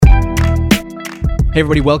Hey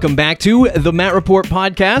everybody, welcome back to the Matt Report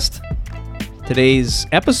podcast. Today's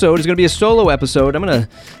episode is going to be a solo episode. I'm going to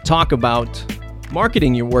talk about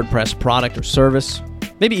marketing your WordPress product or service,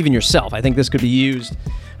 maybe even yourself. I think this could be used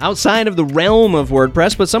outside of the realm of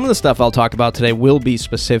WordPress, but some of the stuff I'll talk about today will be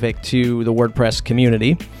specific to the WordPress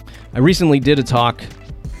community. I recently did a talk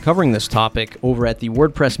covering this topic over at the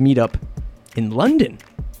WordPress meetup in London.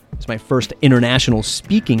 It's my first international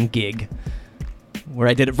speaking gig, where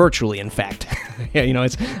I did it virtually, in fact. Yeah, I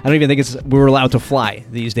don't even think we're allowed to fly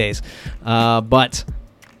these days. But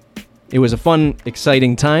it was a fun,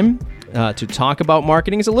 exciting time to talk about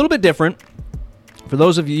marketing. It's a little bit different. For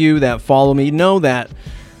those of you that follow me, know that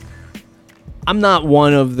I'm not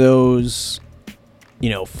one of those,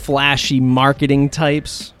 flashy marketing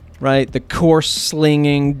types, right? The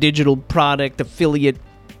course-slinging digital product affiliate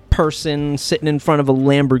person sitting in front of a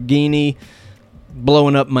Lamborghini,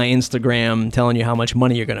 blowing up my Instagram, telling you how much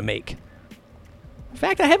money you're going to make. In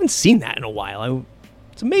fact, I haven't seen that in a while.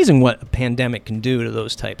 It's amazing what a pandemic can do to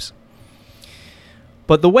those types.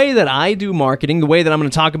 But the way that I do marketing, the way that I'm going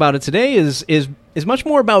to talk about it today is much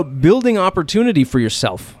more about building opportunity for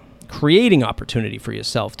yourself, creating opportunity for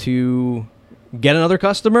yourself to get another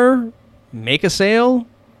customer, make a sale,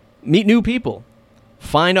 meet new people,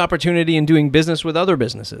 find opportunity in doing business with other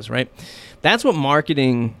businesses, right? That's what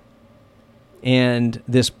marketing and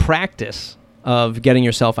this practice of getting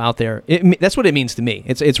yourself out there, that's what it means to me.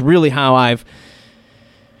 It's really how I've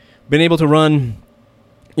been able to run,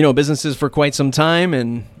 businesses for quite some time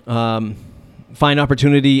and find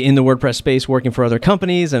opportunity in the WordPress space, working for other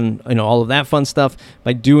companies and all of that fun stuff.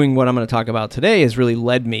 By doing what I'm going to talk about today has really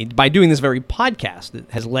led me, by doing this very podcast, it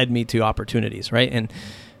has led me to opportunities, right? And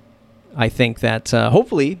I think that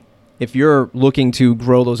hopefully, if you're looking to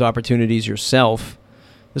grow those opportunities yourself,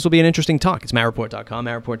 this will be an interesting talk. It's mattreport.com,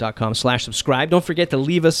 mattreport.com/subscribe. Don't forget to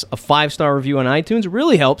leave us a 5-star review on iTunes. It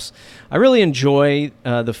really helps. I really enjoy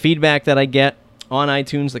the feedback that I get on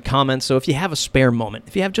iTunes, the comments. So if you have a spare moment,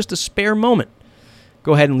 if you have just a spare moment,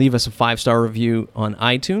 go ahead and leave us a 5-star review on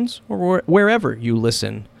iTunes or wherever you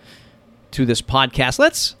listen to this podcast.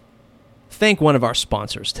 Let's thank one of our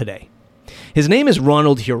sponsors today. His name is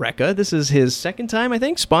Ronald Hureka. This is his second time, I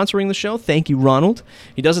think, sponsoring the show. Thank you, Ronald.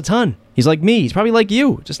 He does a ton. He's like me. He's probably like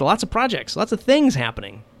you. Just lots of projects, lots of things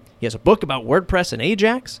happening. He has a book about WordPress and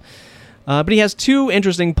Ajax. But he has 2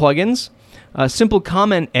 interesting plugins. Simple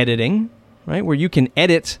comment editing, right, where you can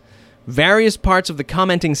edit various parts of the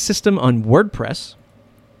commenting system on WordPress.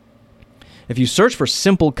 If you search for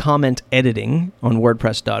simple comment editing on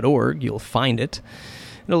WordPress.org, you'll find it.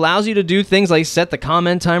 It allows you to do things like set the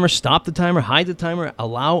comment timer, stop the timer, hide the timer,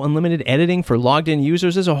 allow unlimited editing for logged-in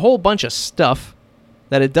users. There's a whole bunch of stuff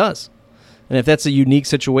that it does. And if that's a unique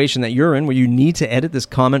situation that you're in where you need to edit this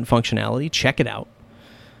comment functionality, check it out.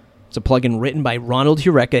 It's a plugin written by Ronald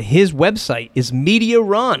Hureka. His website is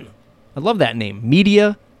MediaRun. I love that name,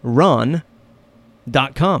 MediaRun.com.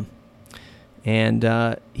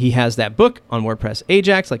 And he has that book on WordPress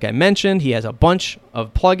Ajax, like I mentioned. He has a bunch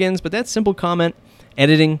of plugins, but that simple comment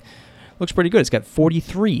editing looks pretty good. It's got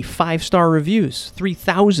 43 5-star reviews,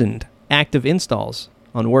 3,000 active installs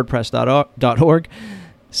on WordPress.org.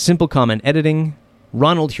 Simple comment editing.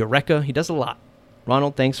 Ronald Hureka. He does a lot.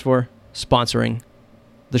 Ronald, thanks for sponsoring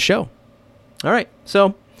the show. All right,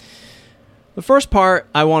 so the first part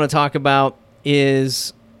I want to talk about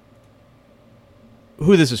is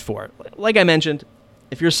who this is for. Like I mentioned,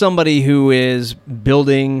 if you're somebody who is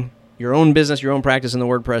building your own business, your own practice in the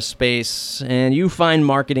WordPress space, and you find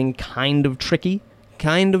marketing kind of tricky,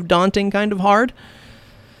 kind of daunting, kind of hard,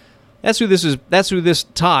 that's who this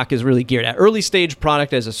talk is really geared at. Early stage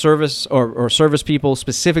product as a service or service people,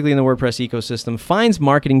 specifically in the WordPress ecosystem, finds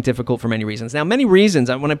marketing difficult for many reasons. Now, many reasons,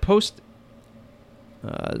 when I post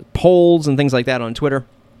polls and things like that on Twitter,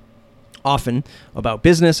 often about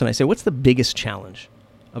business, and I say, what's the biggest challenge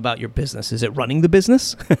about your business? Is it running the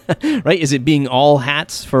business? Right? Is it being all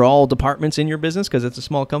hats for all departments in your business because it's a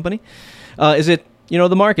small company? Is it,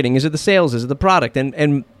 the marketing? Is it the sales? Is it the product?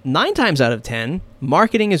 And 9 times out of 10,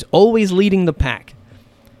 marketing is always leading the pack.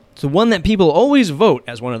 It's the one that people always vote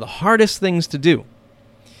as one of the hardest things to do.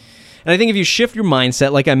 And I think if you shift your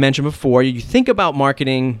mindset, like I mentioned before, you think about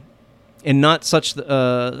marketing in not such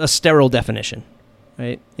a sterile definition.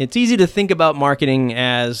 Right? It's easy to think about marketing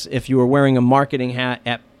as if you were wearing a marketing hat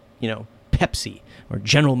at, Pepsi or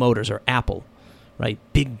General Motors or Apple, right?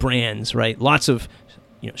 Big brands, right? Lots of,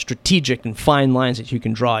 strategic and fine lines that you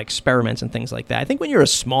can draw, experiments and things like that. I think when you're a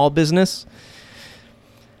small business,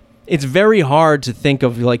 it's very hard to think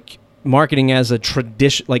of like marketing as a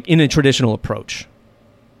tradition, like in a traditional approach.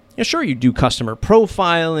 Sure, you do customer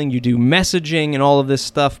profiling, you do messaging and all of this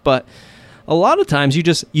stuff, but a lot of times you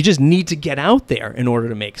just need to get out there in order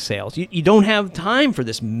to make sales. You don't have time for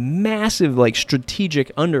this massive, like,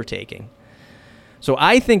 strategic undertaking. So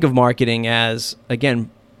I think of marketing as,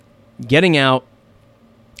 again, getting out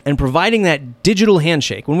and providing that digital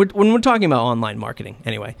handshake when we're talking about online marketing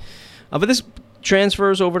anyway. But this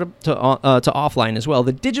transfers over to offline as well.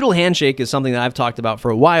 The digital handshake is something that I've talked about for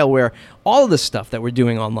a while, where all of the stuff that we're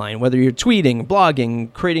doing online, whether you're tweeting,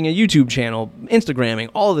 blogging, creating a YouTube channel, Instagramming,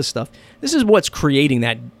 all of this stuff, this is what's creating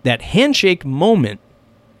that handshake moment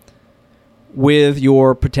with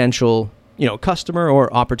your potential, customer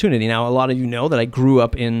or opportunity. Now, a lot of you know that I grew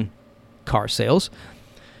up in car sales,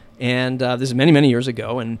 and this is many, many years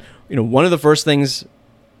ago. And one of the first things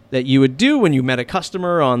that you would do when you met a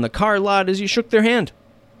customer on the car lot is you shook their hand,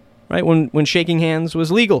 right? When shaking hands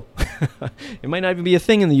was legal. It might not even be a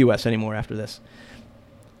thing in the U.S. anymore after this.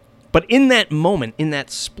 But in that moment, in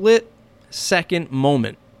that split-second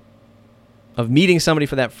moment of meeting somebody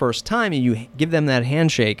for that first time, and you give them that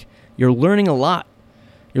handshake, you're learning a lot.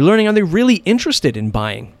 You're learning, are they really interested in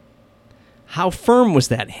buying? How firm was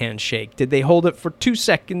that handshake? Did they hold it for 2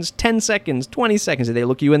 seconds, 10 seconds, 20 seconds? Did they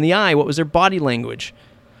look you in the eye? What was their body language?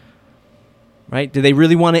 Right? Do they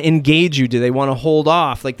really want to engage you? Do they want to hold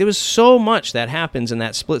off? Like, there was so much that happens in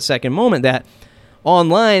that split-second moment that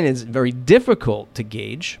online is very difficult to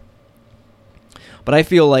gauge. But I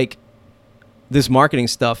feel like this marketing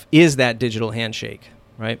stuff is that digital handshake,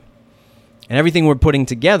 right? And everything we're putting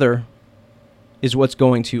together is what's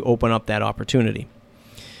going to open up that opportunity.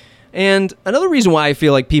 And another reason why I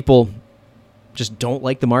feel like people just don't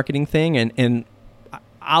like the marketing thing, and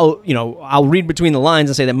I'll read between the lines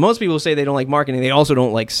and say that most people say they don't like marketing. They also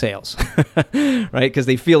don't like sales, right? Because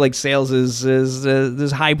they feel like sales is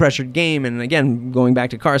this high-pressured game. And again, going back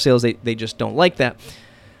to car sales, they just don't like that.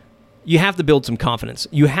 You have to build some confidence.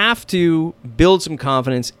 You have to build some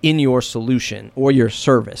confidence in your solution or your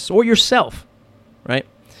service or yourself, right?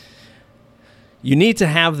 You need to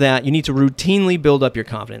have that. You need to routinely build up your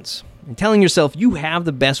confidence and telling yourself you have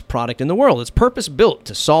the best product in the world. It's purpose-built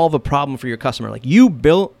to solve a problem for your customer. Like, you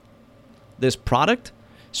built this product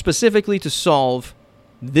specifically to solve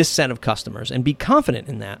this set of customers, and be confident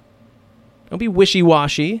in that. Don't be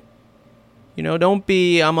wishy-washy. Don't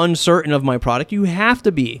be, I'm uncertain of my product. You have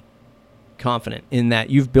to be confident in that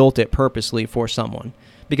you've built it purposely for someone,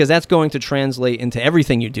 because that's going to translate into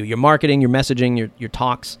everything you do, your marketing, your messaging, your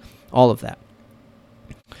talks, all of that.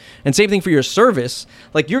 And same thing for your service.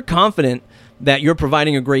 Like, you're confident that you're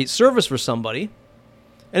providing a great service for somebody,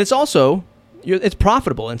 and it's also, it's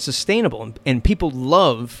profitable and sustainable, and people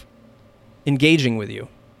love engaging with you.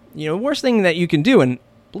 Worst thing that you can do, and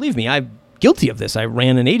believe me, I'm guilty of this. I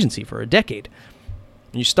ran an agency for a decade.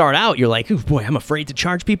 And you start out, you're like, oh boy, I'm afraid to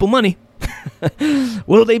charge people money.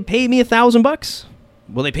 Will they pay me $1,000?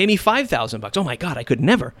 Will they pay me $5,000? Oh my God, I could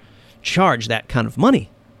never charge that kind of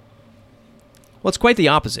money. Well, it's quite the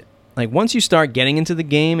opposite. Like, once you start getting into the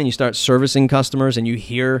game and you start servicing customers and you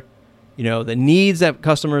hear, the needs that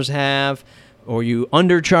customers have, or you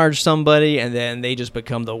undercharge somebody and then they just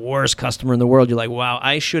become the worst customer in the world, you're like, wow,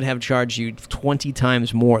 I should have charged you 20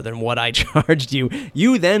 times more than what I charged you.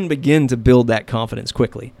 You then begin to build that confidence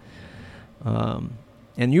quickly.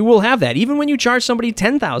 And you will have that. Even when you charge somebody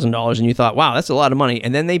 $10,000 and you thought, wow, that's a lot of money,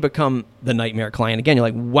 and then they become the nightmare client again, you're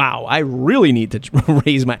like, wow, I really need to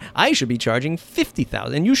raise I should be charging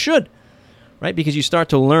 $50,000. And you should, right? Because you start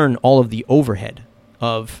to learn all of the overhead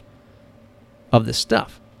of this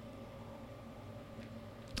stuff.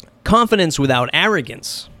 Confidence without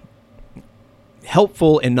arrogance.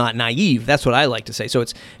 Helpful and not naive. That's what I like to say. So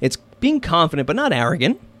it's being confident but not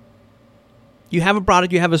arrogant. You have a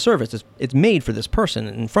product, you have a service. It's made for this person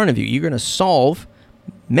in front of you. You're going to solve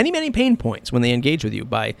many, many pain points when they engage with you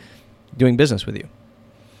by doing business with you.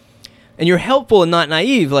 And you're helpful and not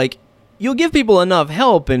naive. Like, you'll give people enough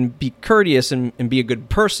help and be courteous and be a good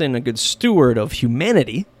person, a good steward of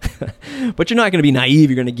humanity. But you're not going to be naive.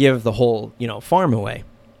 You're going to give the whole, farm away.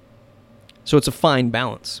 So it's a fine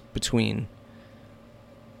balance between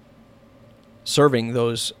serving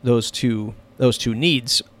those two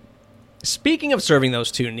needs. Speaking of serving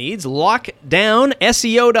those two needs,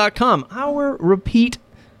 LockdownSEO.com, our repeat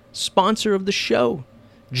sponsor of the show,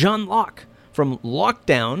 John Locke from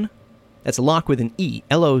Lockdown. That's Lock with an E,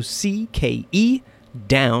 LOCKE,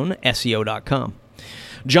 down SEO.com.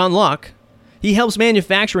 John Locke, he helps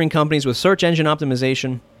manufacturing companies with search engine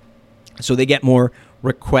optimization so they get more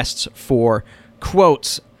requests for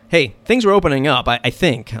quotes. Hey, things are opening up, I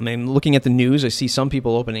think. I mean, looking at the news, I see some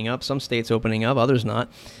people opening up, some states opening up, others not.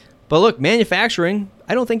 But look, manufacturing,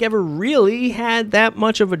 I don't think ever really had that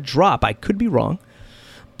much of a drop. I could be wrong.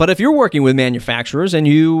 But if you're working with manufacturers and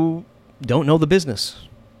you don't know the business.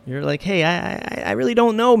 You're like, hey, I really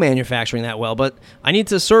don't know manufacturing that well, but I need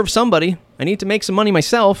to serve somebody. I need to make some money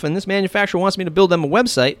myself, and this manufacturer wants me to build them a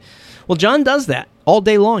website. Well, John does that all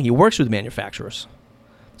day long. He works with manufacturers.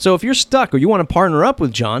 So if you're stuck or you want to partner up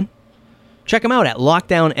with John, check him out at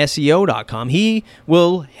lockdownseo.com. He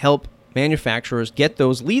will help manufacturers get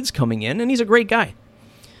those leads coming in, and he's a great guy.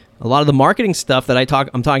 A lot of the marketing stuff that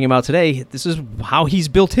I'm talking about today, this is how he's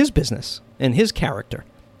built his business and his character,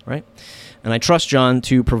 right? And I trust John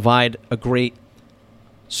to provide a great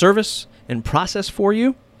service and process for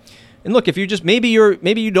you. And look, if you just maybe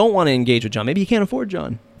you don't want to engage with John, maybe you can't afford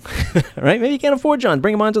John, right? Maybe you can't afford John.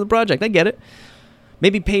 Bring him onto the project. I get it.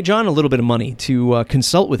 Maybe pay John a little bit of money to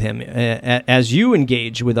consult with him as you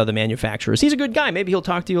engage with other manufacturers. He's a good guy. Maybe he'll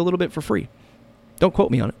talk to you a little bit for free. Don't quote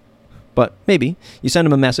me on it. But maybe you send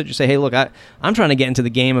him a message. You say, hey, look, I'm trying to get into the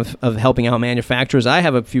game of helping out manufacturers. I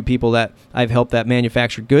have a few people that I've helped that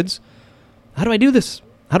manufacture goods. How do I do this?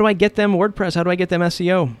 How do I get them WordPress? How do I get them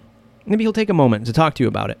SEO? Maybe he'll take a moment to talk to you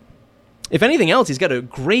about it. If anything else, he's got a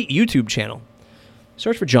great YouTube channel.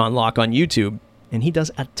 Search for John Locke on YouTube, and he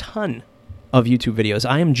does a ton of YouTube videos.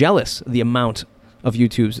 I am jealous of the amount of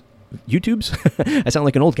YouTubes? I sound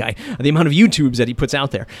like an old guy. The amount of YouTubes that he puts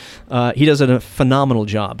out there. He does a phenomenal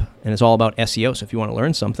job, and it's all about SEO. So if you want to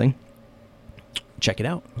learn something, check it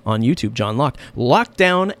out on YouTube, John Locke.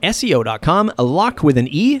 LockdownSEO.com, lock with an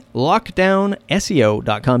E,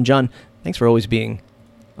 LockdownSEO.com. John, thanks for always being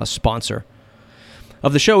a sponsor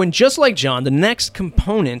of the show. And just like John, the next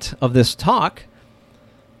component of this talk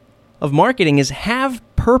of marketing is have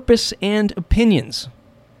purpose and opinions.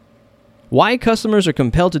 Why customers are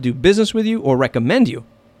compelled to do business with you or recommend you.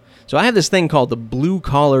 So I have this thing called the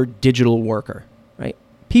blue-collar digital worker, right?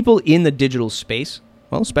 People in the digital space,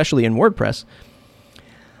 well, especially in WordPress,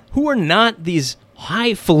 who are not these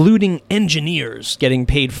highfalutin engineers getting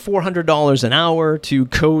paid $400 an hour to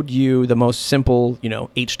code you the most simple,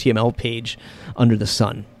 HTML page under the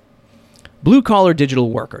sun. Blue-collar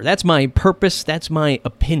digital worker. That's my purpose. That's my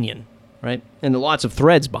opinion, right? And lots of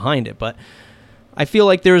threads behind it, but I feel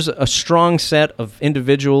like there's a strong set of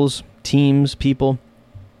individuals, teams, people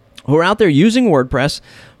who are out there using WordPress,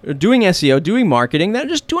 doing SEO, doing marketing, that are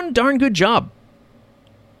just doing a darn good job,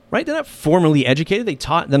 right? They're not formally educated. They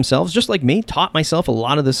taught themselves, just like me, taught myself a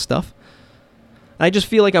lot of this stuff. I just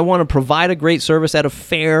feel like I want to provide a great service at a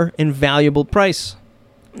fair and valuable price.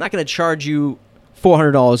 I'm not going to charge you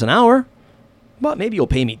 $400 an hour, but maybe you'll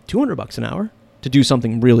pay me $200 an hour to do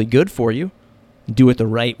something really good for you. Do it the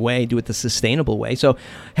right way, do it the sustainable way. So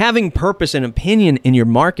having purpose and opinion in your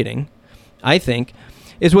marketing, I think,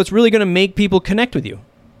 is what's really going to make people connect with you.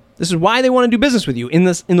 This is why they want to do business with you in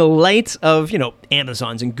the light of,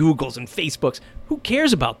 Amazons and Googles and Facebooks. Who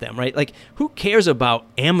cares about them, right? Like, who cares about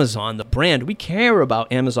Amazon, the brand? We care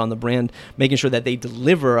about Amazon, the brand, making sure that they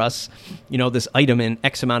deliver us, this item in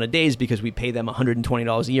X amount of days because we pay them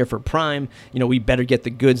 $120 a year for Prime. We better get the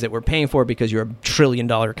goods that we're paying for because you're $1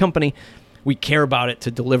 trillion company. We care about it to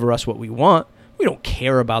deliver us what we want. We don't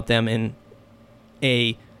care about them in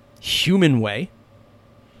a human way.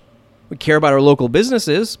 We care about our local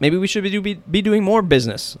businesses. Maybe we should be doing more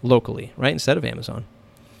business locally, right, instead of Amazon.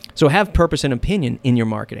 So have purpose and opinion in your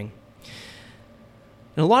marketing.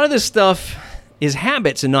 And a lot of this stuff is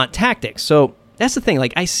habits and not tactics. So that's the thing.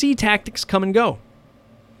 Like, I see tactics come and go,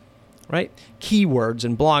 right? Keywords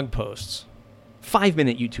and blog posts,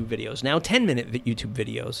 5-minute YouTube videos, now 10-minute YouTube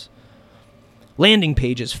videos. Landing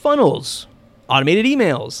pages, funnels, automated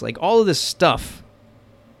emails, like all of this stuff,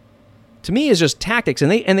 to me is just tactics, and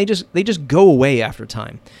they just go away after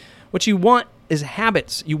time. What you want is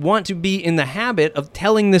habits. You want to be in the habit of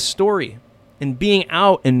telling this story and being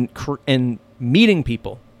out and meeting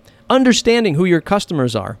people, understanding who your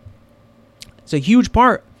customers are. It's a huge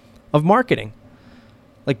part of marketing.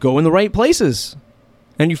 Like, go in the right places.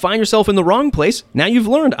 And you find yourself in the wrong place. Now you've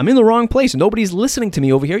learned, I'm in the wrong place. Nobody's listening to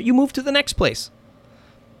me over here. You move to the next place.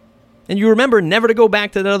 And you remember never to go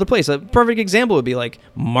back to that other place. A perfect example would be like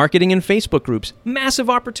marketing in Facebook groups. Massive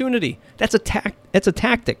opportunity. That's a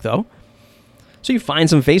tactic, though. So you find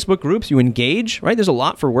some Facebook groups, you engage, right? There's a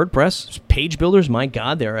lot for WordPress. Page builders, my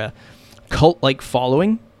God, they're a cult-like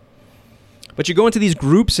following. But you go into these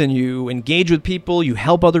groups and you engage with people, you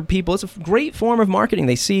help other people. It's a great form of marketing.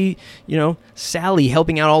 They see, Sally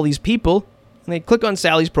helping out all these people, and they click on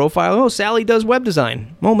Sally's profile. Oh, Sally does web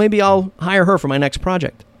design. Well, maybe I'll hire her for my next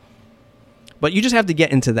project. But you just have to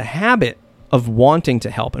get into the habit of wanting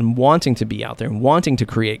to help and wanting to be out there and wanting to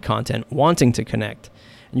create content, wanting to connect.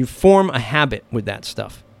 And you form a habit with that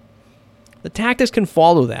stuff. The tactics can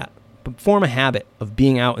follow that, but form a habit of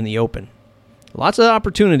being out in the open. Lots of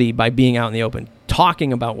opportunity by being out in the open,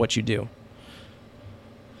 talking about what you do.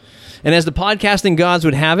 And as the podcasting gods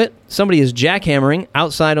would have it, somebody is jackhammering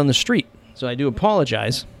outside on the street. So I do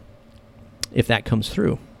apologize if that comes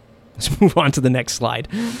through. Let's move on to the next slide.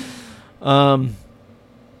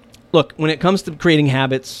 Look, when it comes to creating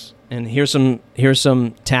habits, and here's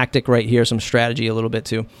some tactic right here, some strategy a little bit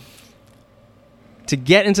too. To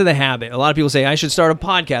get into the habit, a lot of people say, I should start a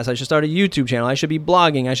podcast, I should start a YouTube channel, I should be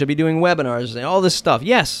blogging, I should be doing webinars, and all this stuff.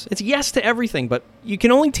 Yes, it's yes to everything, but you can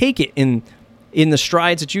only take it in the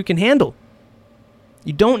strides that you can handle.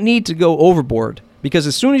 You don't need to go overboard, because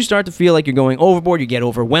as soon as you start to feel like you're going overboard, you get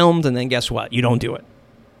overwhelmed, and then guess what? You don't do it.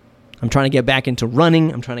 I'm trying to get back into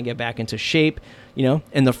running. I'm trying to get back into shape.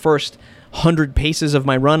 In the first 100 paces of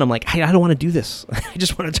my run, I'm like, hey, I don't want to do this. I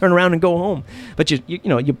just want to turn around and go home. But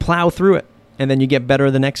you plow through it, and then you get better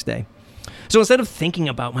the next day. So instead of thinking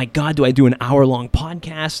about, my God, do I do an hour-long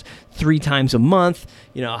podcast 3 times a month?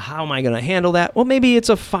 How am I going to handle that? Well, maybe it's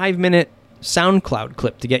a 5-minute SoundCloud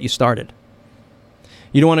clip to get you started.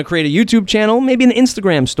 You don't want to create a YouTube channel? Maybe an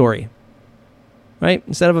Instagram story. Right?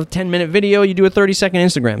 Instead of a 10-minute video, you do a 30-second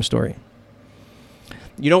Instagram story.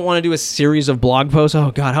 You don't want to do a series of blog posts.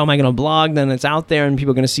 Oh, God, how am I going to blog? Then it's out there and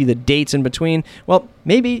people are going to see the dates in between. Well,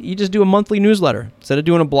 maybe you just do a monthly newsletter. Instead of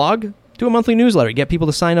doing a blog, do a monthly newsletter. Get people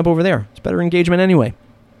to sign up over there. It's better engagement anyway.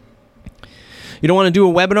 You don't want to do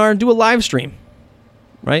a webinar? Do a live stream.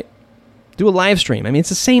 Right? Do a live stream. It's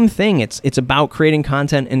the same thing. It's about creating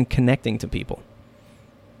content and connecting to people.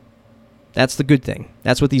 That's the good thing.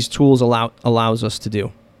 That's what these tools allows us to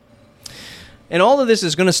do. And all of this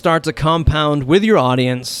is going to start to compound with your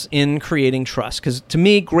audience in creating trust. Because to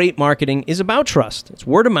me, great marketing is about trust. It's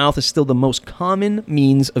word of mouth is still the most common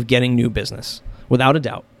means of getting new business, without a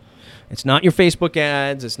doubt. It's not your Facebook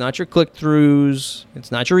ads. It's not your click-throughs.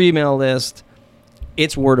 It's not your email list.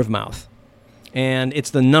 It's word of mouth. And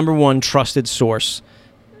it's the number one trusted source.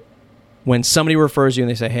 When somebody refers you and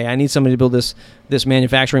they say, hey, I need somebody to build this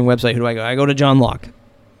manufacturing website, who do I go? I go to John Locke.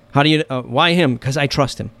 How do you? Why him? Because I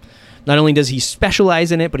trust him. Not only does he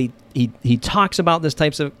specialize in it, but he talks about this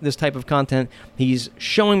type of content. He's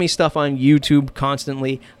showing me stuff on YouTube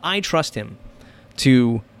constantly. I trust him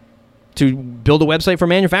to build a website for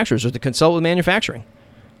manufacturers or to consult with manufacturing.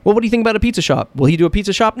 Well, what do you think about a pizza shop? Will he do a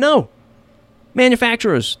pizza shop? No.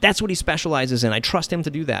 Manufacturers. That's what he specializes in. I trust him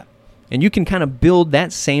to do that. And you can kind of build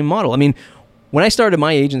that same model. When I started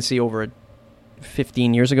my agency over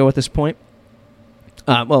 15 years ago at this point,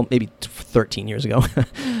 maybe 13 years ago,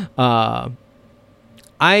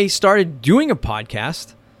 I started doing a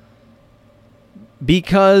podcast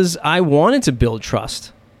because I wanted to build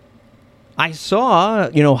trust. I saw,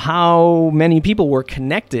 how many people were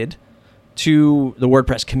connected to the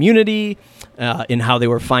WordPress community, in how they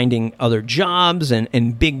were finding other jobs,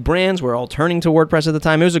 and big brands were all turning to WordPress at the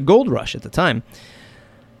time. It was a gold rush at the time.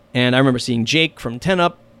 And I remember seeing Jake from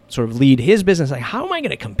 10Up sort of lead his business. Like, how am I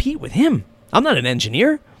going to compete with him? I'm not an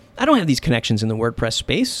engineer. I don't have these connections in the WordPress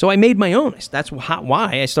space. So I made my own. That's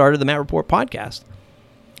why I started the Matt Report podcast,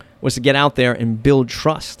 was to get out there and build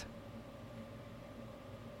trust.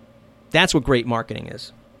 That's what great marketing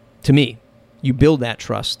is. To me, you build that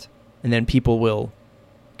trust, and then people will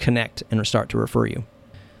connect and start to refer you.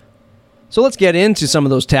 So let's get into some of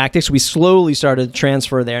those tactics. We slowly started to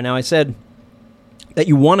transfer there. Now, I said that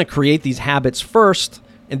you want to create these habits first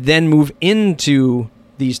and then move into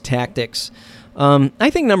these tactics. I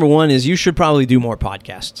think number one is you should probably do more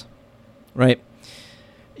podcasts, right?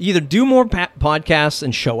 Either do more podcasts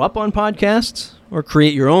and show up on podcasts, or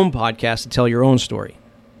create your own podcast to tell your own story.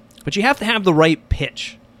 But you have to have the right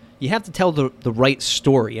pitch. You have to tell the right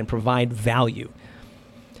story and provide value.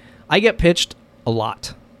 I get pitched a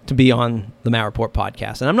lot to be on the Matt Report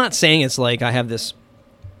podcast. And I'm not saying it's like I have this,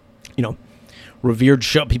 revered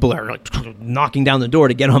show. People are like knocking down the door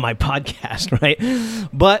to get on my podcast, right?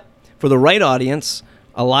 But for the right audience,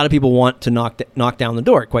 a lot of people want to knock down the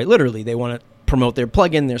door, quite literally. They want to promote their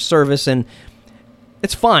plugin, their service, and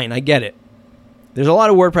it's fine. I get it. There's a lot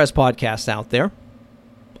of WordPress podcasts out there.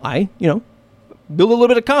 I, build a little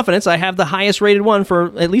bit of confidence. I have the highest rated one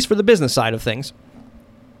at least for the business side of things.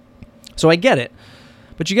 So I get it,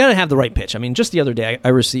 but you got to have the right pitch. Just the other day, I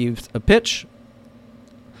received a pitch,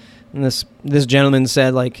 and this gentleman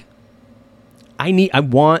said, like, I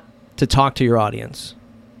want to talk to your audience.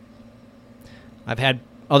 I've had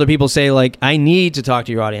other people say, like, I need to talk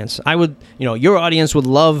to your audience. I would, your audience would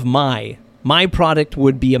love my product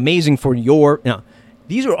would be amazing for your. Now,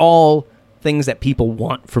 these are all things that people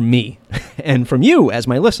want from me and from you as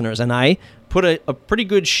my listeners, and I put a pretty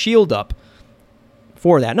good shield up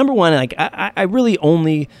for that. Number one, like I really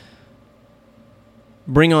only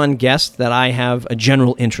bring on guests that I have a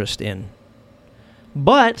general interest in.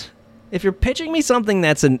 But if you're pitching me something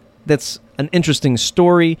that's an interesting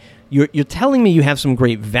story, you're telling me you have some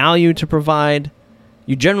great value to provide,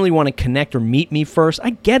 you generally want to connect or meet me first,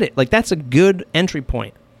 I get it. Like, that's a good entry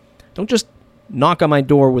point. Don't just knock on my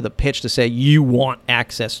door with a pitch to say you want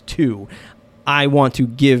access to. I want to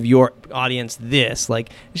give your audience this. Like,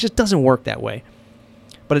 it just doesn't work that way.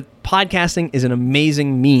 But podcasting is an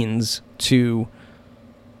amazing means to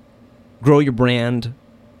grow your brand,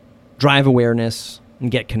 drive awareness, and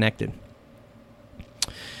get connected.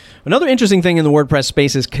 Another interesting thing in the WordPress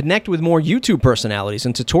space is connect with more YouTube personalities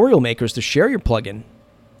and tutorial makers to share your plugin.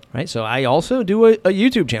 Right? So I also do a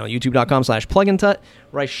YouTube channel, youtube.com/plugintut,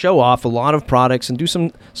 where I show off a lot of products and do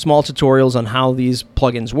some small tutorials on how these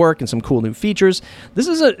plugins work and some cool new features. This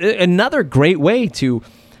is another great way to,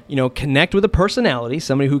 connect with a personality,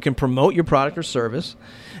 somebody who can promote your product or service,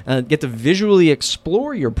 get to visually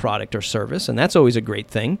explore your product or service, and that's always a great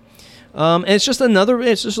thing. And it's just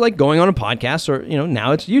like going on a podcast, or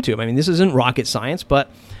now it's YouTube. I mean, this isn't rocket science,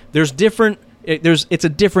 but it's a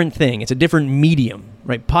different thing. It's a different medium,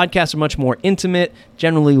 right? Podcasts are much more intimate,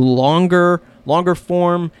 generally longer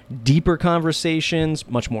form, deeper conversations,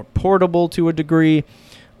 much more portable to a degree.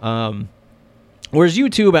 Whereas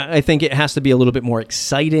YouTube, I think it has to be a little bit more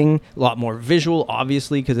exciting, a lot more visual,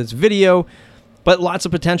 obviously, because it's video, but lots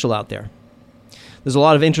of potential out there. There's a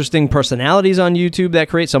lot of interesting personalities on YouTube that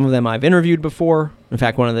create. Some of them I've interviewed before. In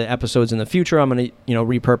fact, one of the episodes in the future, I'm going to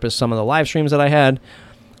repurpose some of the live streams that I had.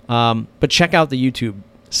 But check out the YouTube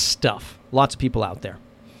stuff. Lots of people out there.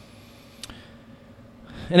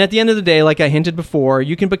 And at the end of the day, like I hinted before,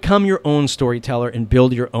 you can become your own storyteller and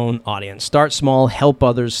build your own audience. Start small, help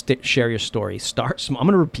others share your story. Start small. I'm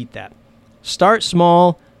going to repeat that. Start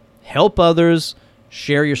small, help others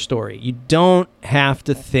share your story. You don't have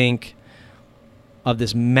to think of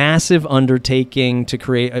this massive undertaking to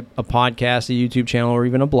create a podcast, a YouTube channel, or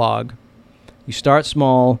even a blog. You start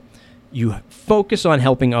small. You focus on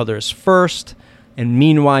helping others first, and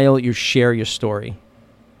meanwhile, you share your story.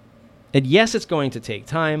 And yes, it's going to take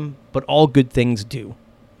time, but all good things do.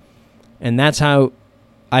 And that's how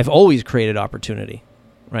I've always created opportunity,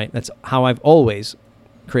 right? That's how I've always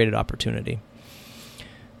created opportunity.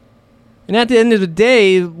 And at the end of the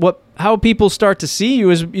day, how people start to see you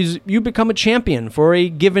is you become a champion for a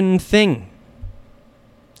given thing.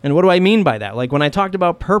 And what do I mean by that? Like when I talked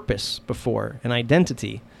about purpose before and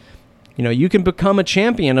identity, you can become a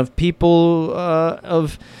champion of people,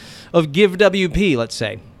 of GiveWP, let's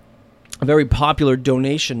say, a very popular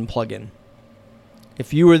donation plugin.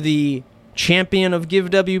 If you were the champion of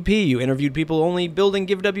GiveWP, you interviewed people only building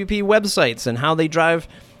GiveWP websites and how they drive,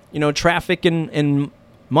 traffic and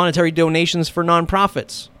monetary donations for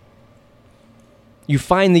nonprofits. You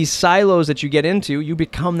find these silos that you get into, you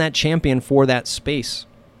become that champion for that space.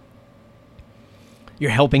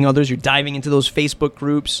 You're helping others, you're diving into those Facebook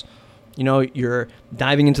groups, you're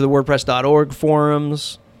diving into the WordPress.org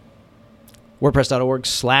forums, WordPress.org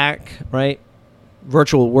Slack, right?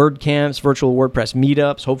 Virtual WordCamps, virtual WordPress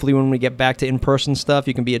meetups. Hopefully when we get back to in-person stuff,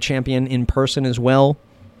 you can be a champion in person as well.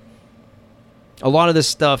 A lot of this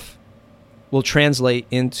stuff will translate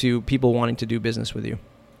into people wanting to do business with you.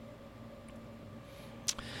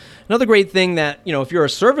 Another great thing that, if you're a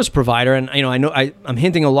service provider, and I know I'm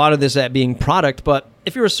hinting a lot of this at being product, but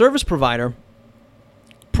if you're a service provider,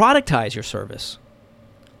 productize your service.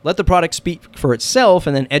 Let the product speak for itself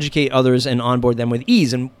and then educate others and onboard them with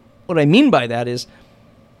ease. And what I mean by that is,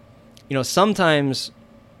 sometimes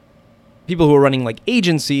people who are running like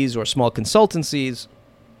agencies or small consultancies,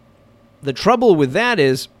 the trouble with that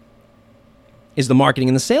is the marketing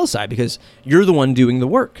and the sales side, because you're the one doing the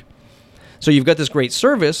work. So you've got this great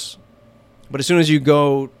service, but as soon as you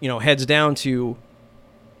go, heads down to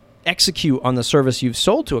execute on the service you've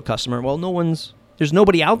sold to a customer, well, there's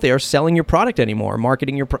nobody out there selling your product anymore,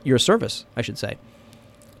 marketing your service, I should say,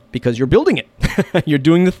 because you're building it. You're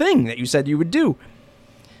doing the thing that you said you would do.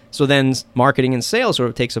 So then marketing and sales sort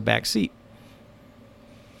of takes a back seat.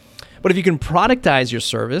 But if you can productize your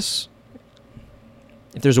service,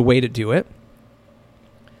 if there's a way to do it,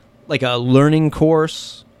 like a learning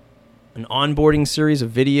course, an onboarding series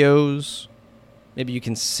of videos, maybe you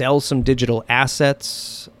can sell some digital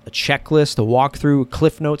assets, a checklist, a walkthrough,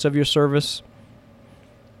 cliff notes of your service.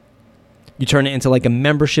 You turn it into like a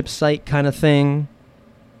membership site kind of thing.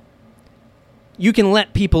 You can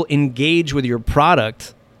let people engage with your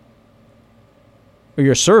product or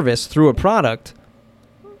your service through a product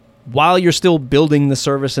while you're still building the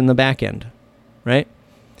service in the back end, right?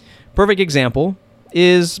 Perfect example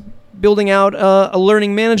is building out a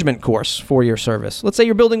learning management course for your service. Let's say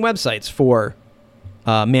you're building websites for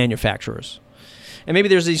manufacturers. And maybe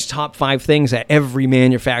there's these top 5 things that every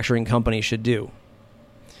manufacturing company should do.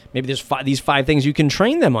 Maybe there's these 5 things you can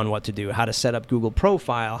train them on what to do, how to set up Google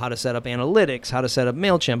Profile, how to set up analytics, how to set up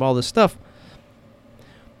MailChimp, all this stuff.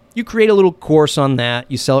 You create a little course on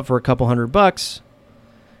that, you sell it for a couple $100,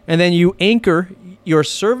 and then you anchor your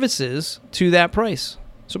services to that price.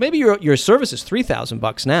 So maybe your service is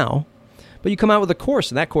 $3,000 now, but you come out with a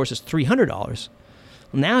course, and that course is $300.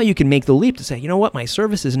 Now you can make the leap to say, you know what, my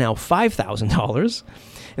service is now $5,000.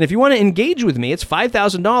 And if you want to engage with me, it's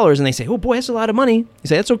 $5,000. And they say, oh boy, that's a lot of money. You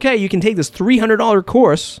say, that's okay. You can take this $300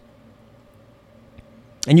 course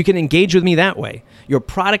and you can engage with me that way. You're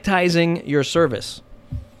productizing your service.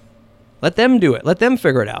 Let them do it. Let them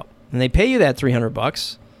figure it out. And they pay you that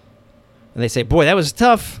 $300. And they say, boy, that was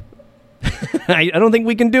tough. I don't think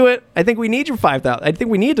we can do it. I think we need your $5,000. I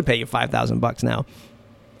think we need to pay you $5,000 now.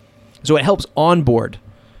 So it helps onboard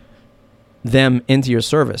them into your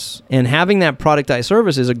service. And having that productized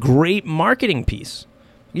service is a great marketing piece.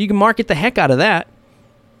 You can market the heck out of that.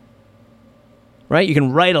 Right? You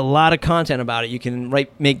can write a lot of content about it. You can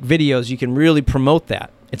make videos. You can really promote that.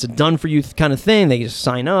 It's a done-for-you kind of thing. They just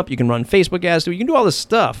sign up. You can run Facebook ads. You can do all this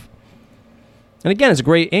stuff. And again, it's a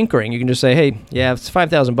great anchoring. You can just say, hey, yeah, it's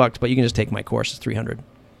 $5,000, but you can just take my course. It's $300.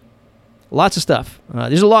 Lots of stuff.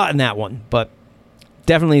 There's a lot in that one, but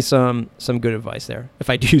definitely some good advice there, if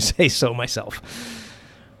I do say so myself.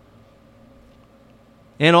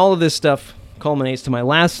 And all of this stuff culminates to my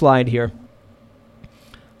last slide here.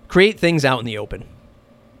 Create things out in the open.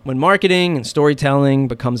 When marketing and storytelling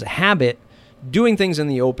becomes a habit, doing things in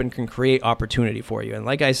the open can create opportunity for you. And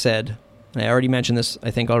like I said, I already mentioned this, I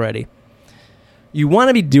think already, you want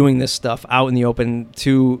to be doing this stuff out in the open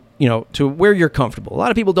to where you're comfortable. A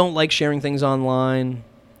lot of people don't like sharing things online.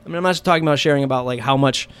 I mean, I'm not just talking about sharing about like how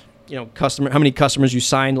much, how many customers you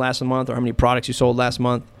signed last month or how many products you sold last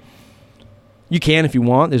month. You can if you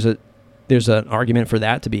want. There's an argument for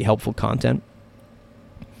that to be helpful content.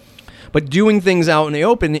 But doing things out in the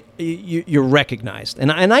open, you're recognized.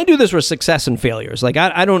 And I do this for success and failures. Like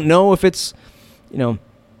I don't know if it's,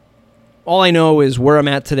 all I know is where I'm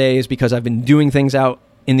at today is because I've been doing things out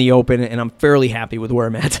in the open, and I'm fairly happy with where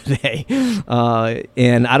I'm at today.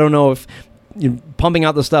 And I don't know if pumping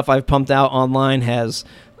out the stuff I've pumped out online has,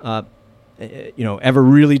 ever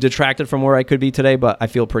really detracted from where I could be today. But I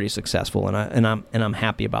feel pretty successful, and I'm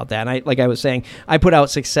happy about that. And like I was saying, I put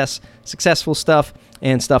out successful stuff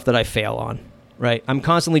and stuff that I fail on. Right? I'm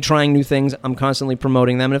constantly trying new things. I'm constantly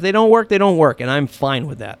promoting them, and if they don't work, they don't work, and I'm fine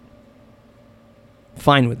with that.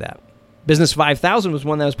 Fine with that. Business 5000 was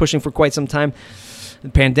one that I was pushing for quite some time. The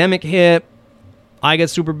pandemic hit. I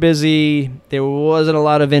got super busy. There wasn't a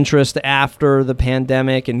lot of interest after the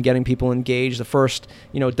pandemic and getting people engaged. The first,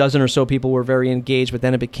 dozen or so people were very engaged, but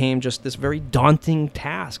then it became just this very daunting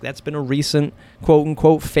task. That's been a recent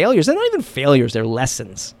quote-unquote failures. They're not even failures. They're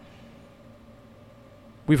lessons.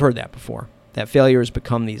 We've heard that before, that failures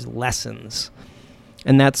become these lessons.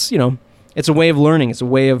 And that's, it's a way of learning. It's a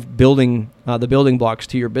way of building the building blocks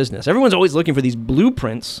to your business. Everyone's always looking for these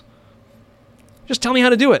blueprints. Just tell me how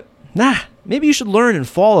to do it. Nah, maybe you should learn and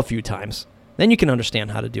fall a few times. Then you can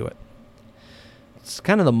understand how to do it. It's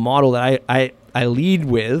kind of the model that I lead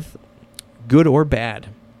with, good or bad.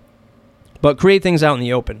 But create things out in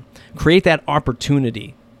the open. Create that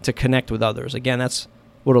opportunity to connect with others. Again, that's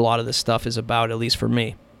what a lot of this stuff is about, at least for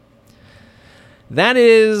me. That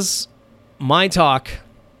is my talk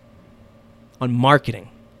on marketing.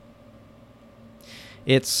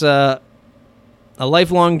 It's a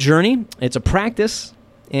lifelong journey. It's a practice.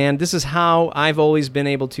 And this is how I've always been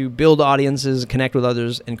able to build audiences, connect with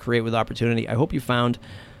others, and create with opportunity. I hope you found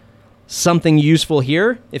something useful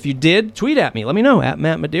here. If you did, tweet at me. Let me know, at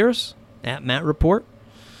Matt Medeiros, at Matt Report.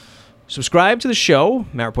 Subscribe to the show,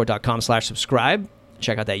 mattreport.com/subscribe.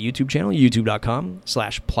 Check out that YouTube channel,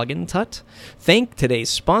 youtube.com/plugintut. Thank today's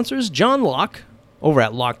sponsors, John Locke over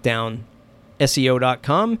at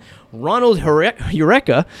LockdownSEO.com, Ronald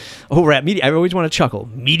Eureka over at Media. I always want to chuckle.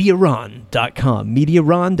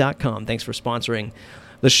 MediaRon.com. Thanks for sponsoring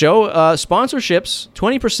the show. Sponsorships,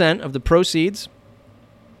 20% of the proceeds.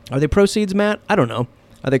 Are they proceeds, Matt? I don't know.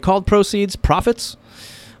 Are they called proceeds? Profits?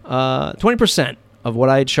 20% of what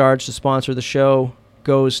I charge to sponsor the show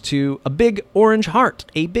goes to a big orange heart,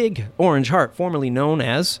 formerly known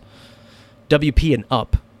as WP and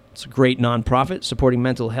Up. It's a great nonprofit supporting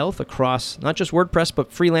mental health across not just WordPress,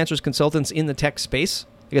 but freelancers, consultants in the tech space.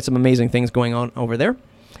 They got some amazing things going on over there.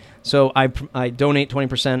 So I donate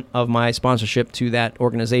 20% of my sponsorship to that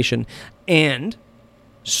organization. And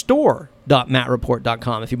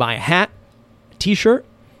store.mattreport.com. If you buy a hat, a t-shirt,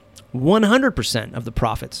 100% of the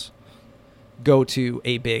profits go to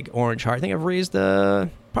a big orange heart. I think I've raised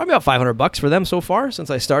probably about $500 for them so far since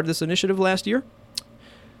I started this initiative last year.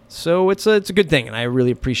 So it's a good thing, and I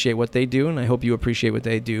really appreciate what they do, and I hope you appreciate what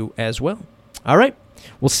they do as well. All right,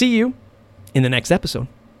 we'll see you in the next episode.